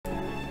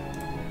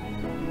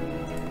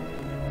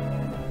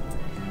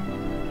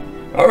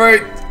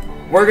Alright,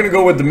 we're gonna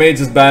go with the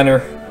Mage's Banner,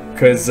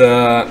 because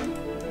they're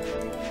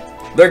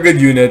good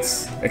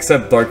units,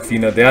 except Dark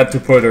Fina. They had to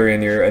put her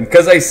in here, and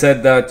because I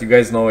said that, you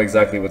guys know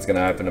exactly what's gonna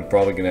happen. I'm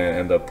probably gonna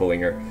end up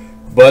pulling her.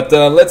 But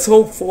let's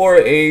hope for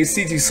a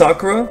CG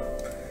Sakura,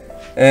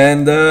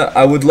 and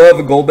I would love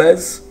a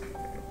Golbez,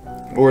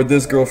 or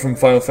this girl from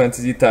Final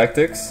Fantasy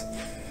Tactics.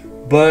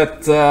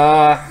 But,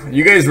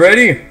 you guys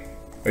ready?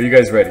 Are you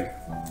guys ready?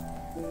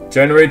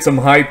 Generate some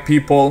hype,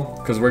 people,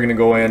 because we're gonna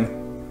go in.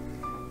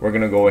 We're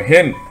gonna go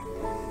Hin.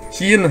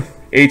 Hin.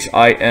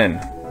 H-I-N.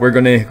 We're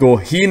gonna go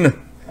Hin.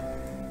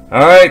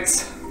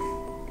 Alright.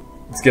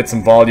 Let's get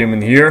some volume in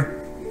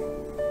here.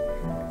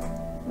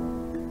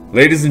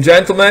 Ladies and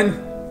gentlemen.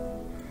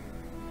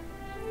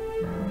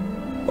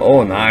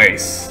 Oh,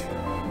 nice.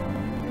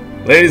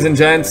 Ladies and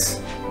gents.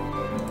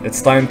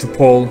 It's time to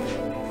pull.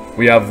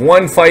 We have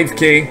one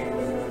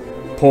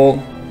 5K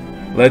pull.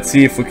 Let's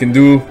see if we can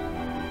do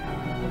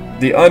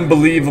the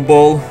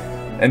unbelievable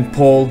and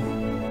pull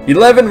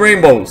 11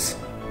 rainbows.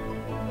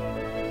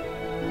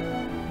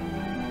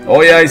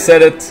 Oh yeah, I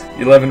said it.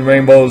 11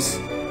 rainbows.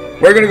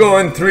 We're gonna go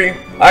in 3.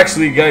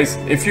 Actually, guys,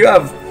 if you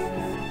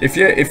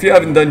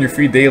haven't done your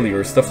free daily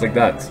or stuff like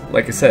that,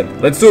 like I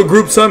said, let's do a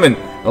group summon,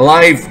 a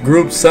live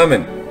group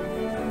summon.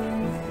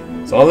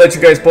 So I'll let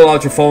you guys pull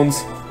out your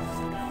phones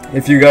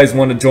if you guys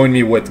want to join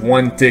me with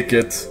 1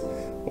 ticket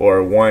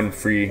or 1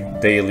 free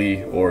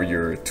daily or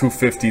your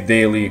 250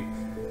 daily.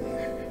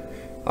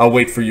 I'll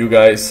wait for you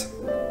guys.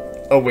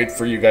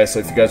 So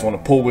if you guys want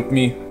to pull with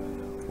me,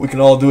 we can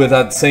all do it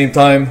at the same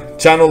time.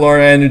 Channel our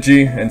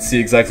energy and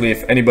see exactly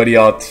if anybody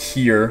out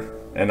here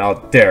and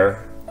out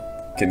there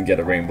can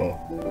get a rainbow.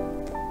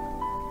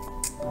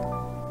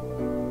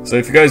 So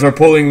if you guys are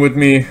pulling with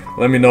me,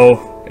 let me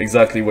know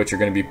exactly what you're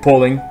going to be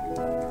pulling.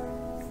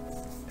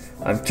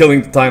 I'm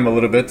killing the time a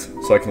little bit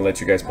so I can let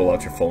you guys pull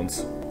out your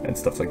phones and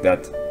stuff like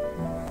that.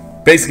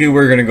 Basically,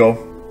 we're going to go.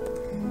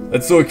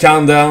 Let's do a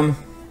countdown.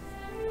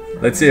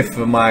 Let's see if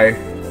my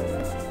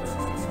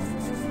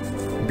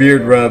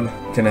beard rub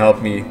can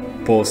help me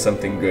pull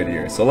something good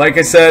here. So like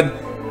I said,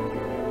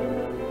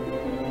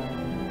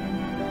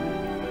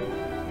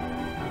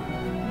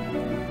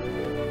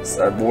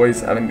 sad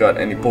boys, haven't got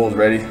any pulls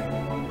ready.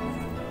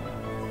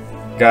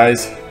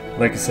 Guys,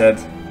 like I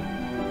said,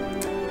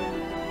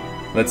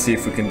 let's see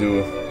if we can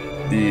do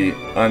the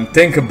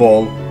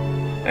unthinkable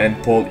and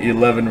pull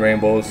 11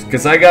 rainbows.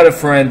 Because I got a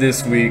friend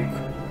this week,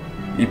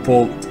 he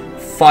pulled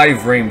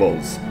 5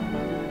 rainbows.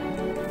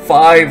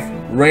 5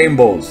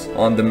 rainbows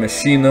on the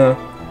Machina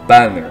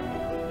banner.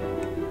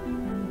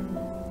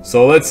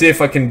 So let's see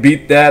if I can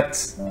beat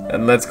that,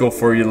 and let's go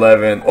for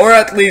 11 or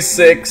at least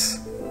 6,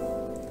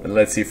 and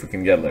let's see if we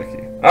can get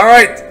lucky.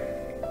 Alright,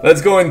 let's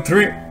go in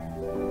 3,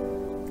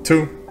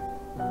 2,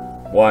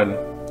 1.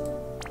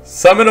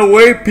 Summon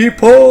away,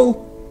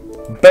 people!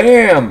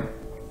 Bam!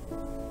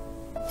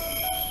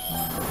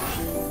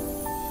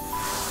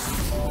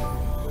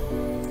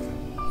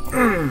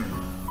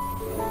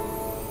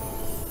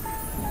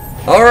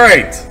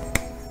 Alright.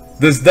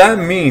 Does that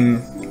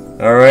mean...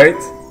 Alright.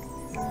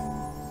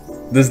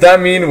 Does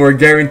that mean we're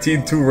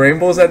guaranteed 2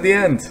 rainbows at the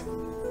end?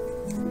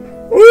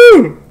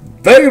 Woo!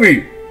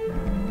 Baby!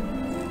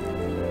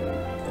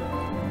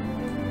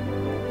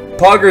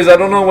 Poggers, I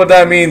don't know what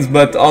that means,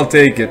 but I'll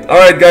take it.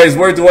 Alright guys,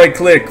 where do I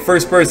click?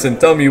 First person,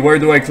 tell me, where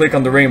do I click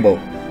on the rainbow?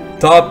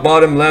 Top,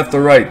 bottom, left,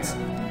 or right?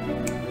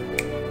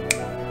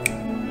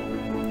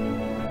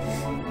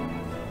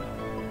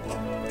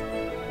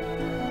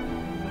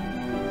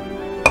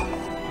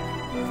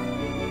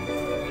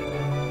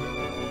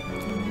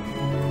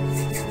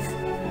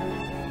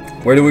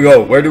 Where do we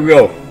go? Where do we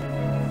go?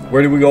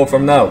 Where do we go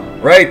from now?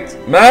 Right,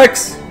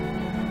 Max?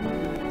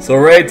 So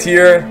right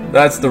here,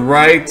 that's the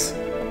right.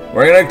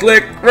 We're gonna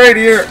click right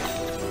here.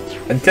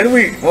 And can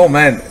we... Oh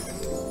man.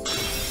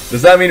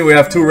 Does that mean we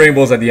have 2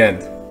 rainbows at the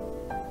end?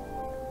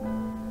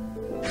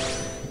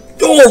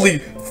 Holy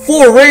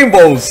 4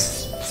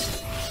 rainbows!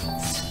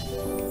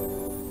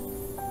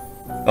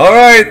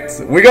 Alright,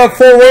 we got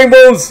 4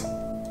 rainbows.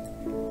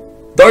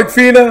 Dark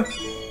Fina.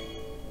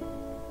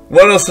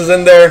 What else is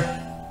in there?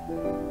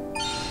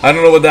 I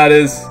don't know what that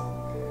is.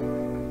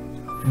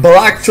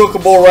 Black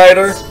Chocobo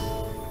Rider.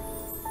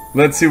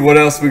 Let's see what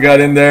else we got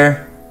in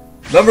there.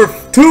 Number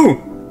 2.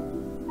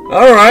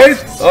 Alright,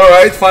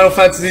 alright, Final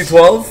Fantasy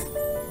 12.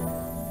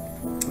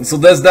 So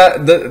does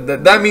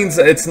that means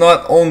it's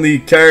not only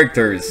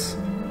characters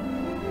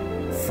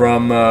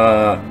from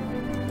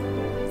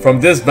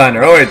this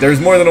banner. Alright,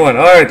 there's more than one.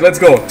 Alright, let's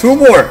go. 2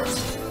 more.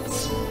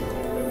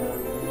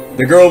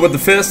 The girl with the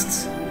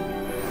fists.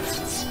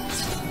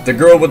 The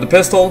girl with the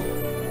pistol.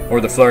 Or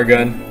the flare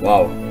gun.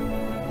 Wow.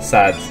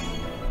 Sad.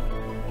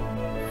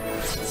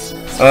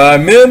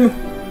 Mim.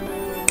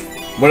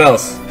 What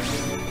else?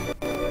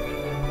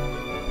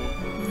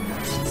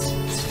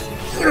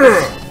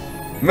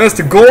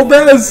 Mr.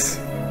 Golbez.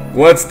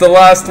 What's the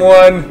last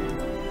one?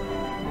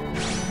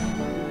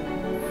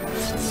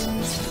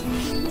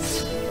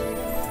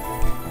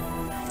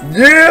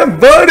 Yeah,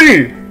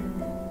 buddy!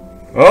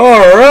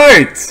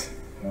 Alright!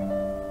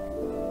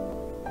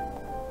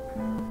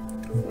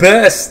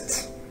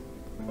 best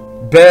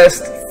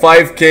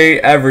 5k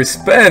ever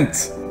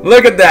spent.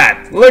 Look at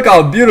that. Look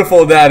how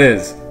beautiful that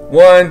is.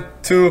 1,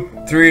 2,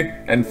 3,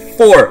 and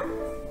 4.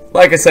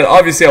 Like I said,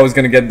 obviously I was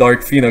gonna get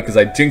Dark Fina because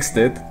I jinxed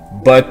it.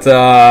 But,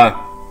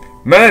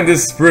 man,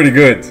 this is pretty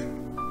good.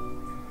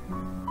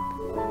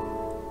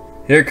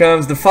 Here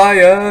comes the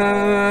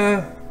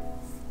fire.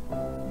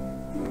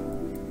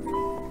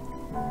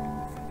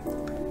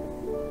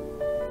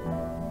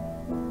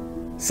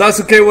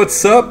 Sasuke,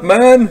 what's up,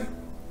 man?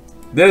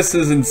 This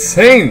is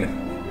insane.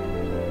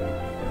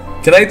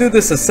 Can I do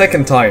this a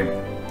second time?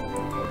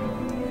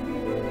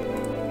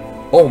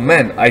 Oh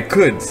man, I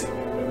could.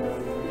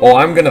 Oh,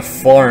 I'm gonna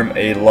farm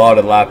a lot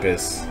of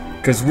Lapis.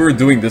 Because we're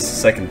doing this a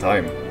second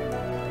time.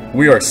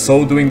 We are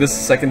so doing this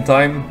a second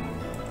time.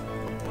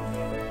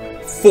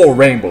 4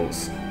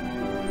 rainbows.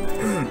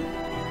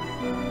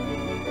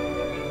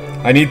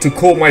 I need to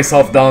cool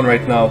myself down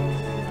right now.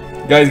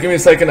 Guys, give me a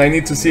second. I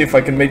need to see if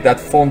I can make that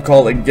phone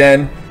call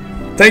again.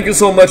 Thank you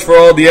so much for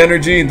all the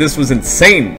energy. This was insane.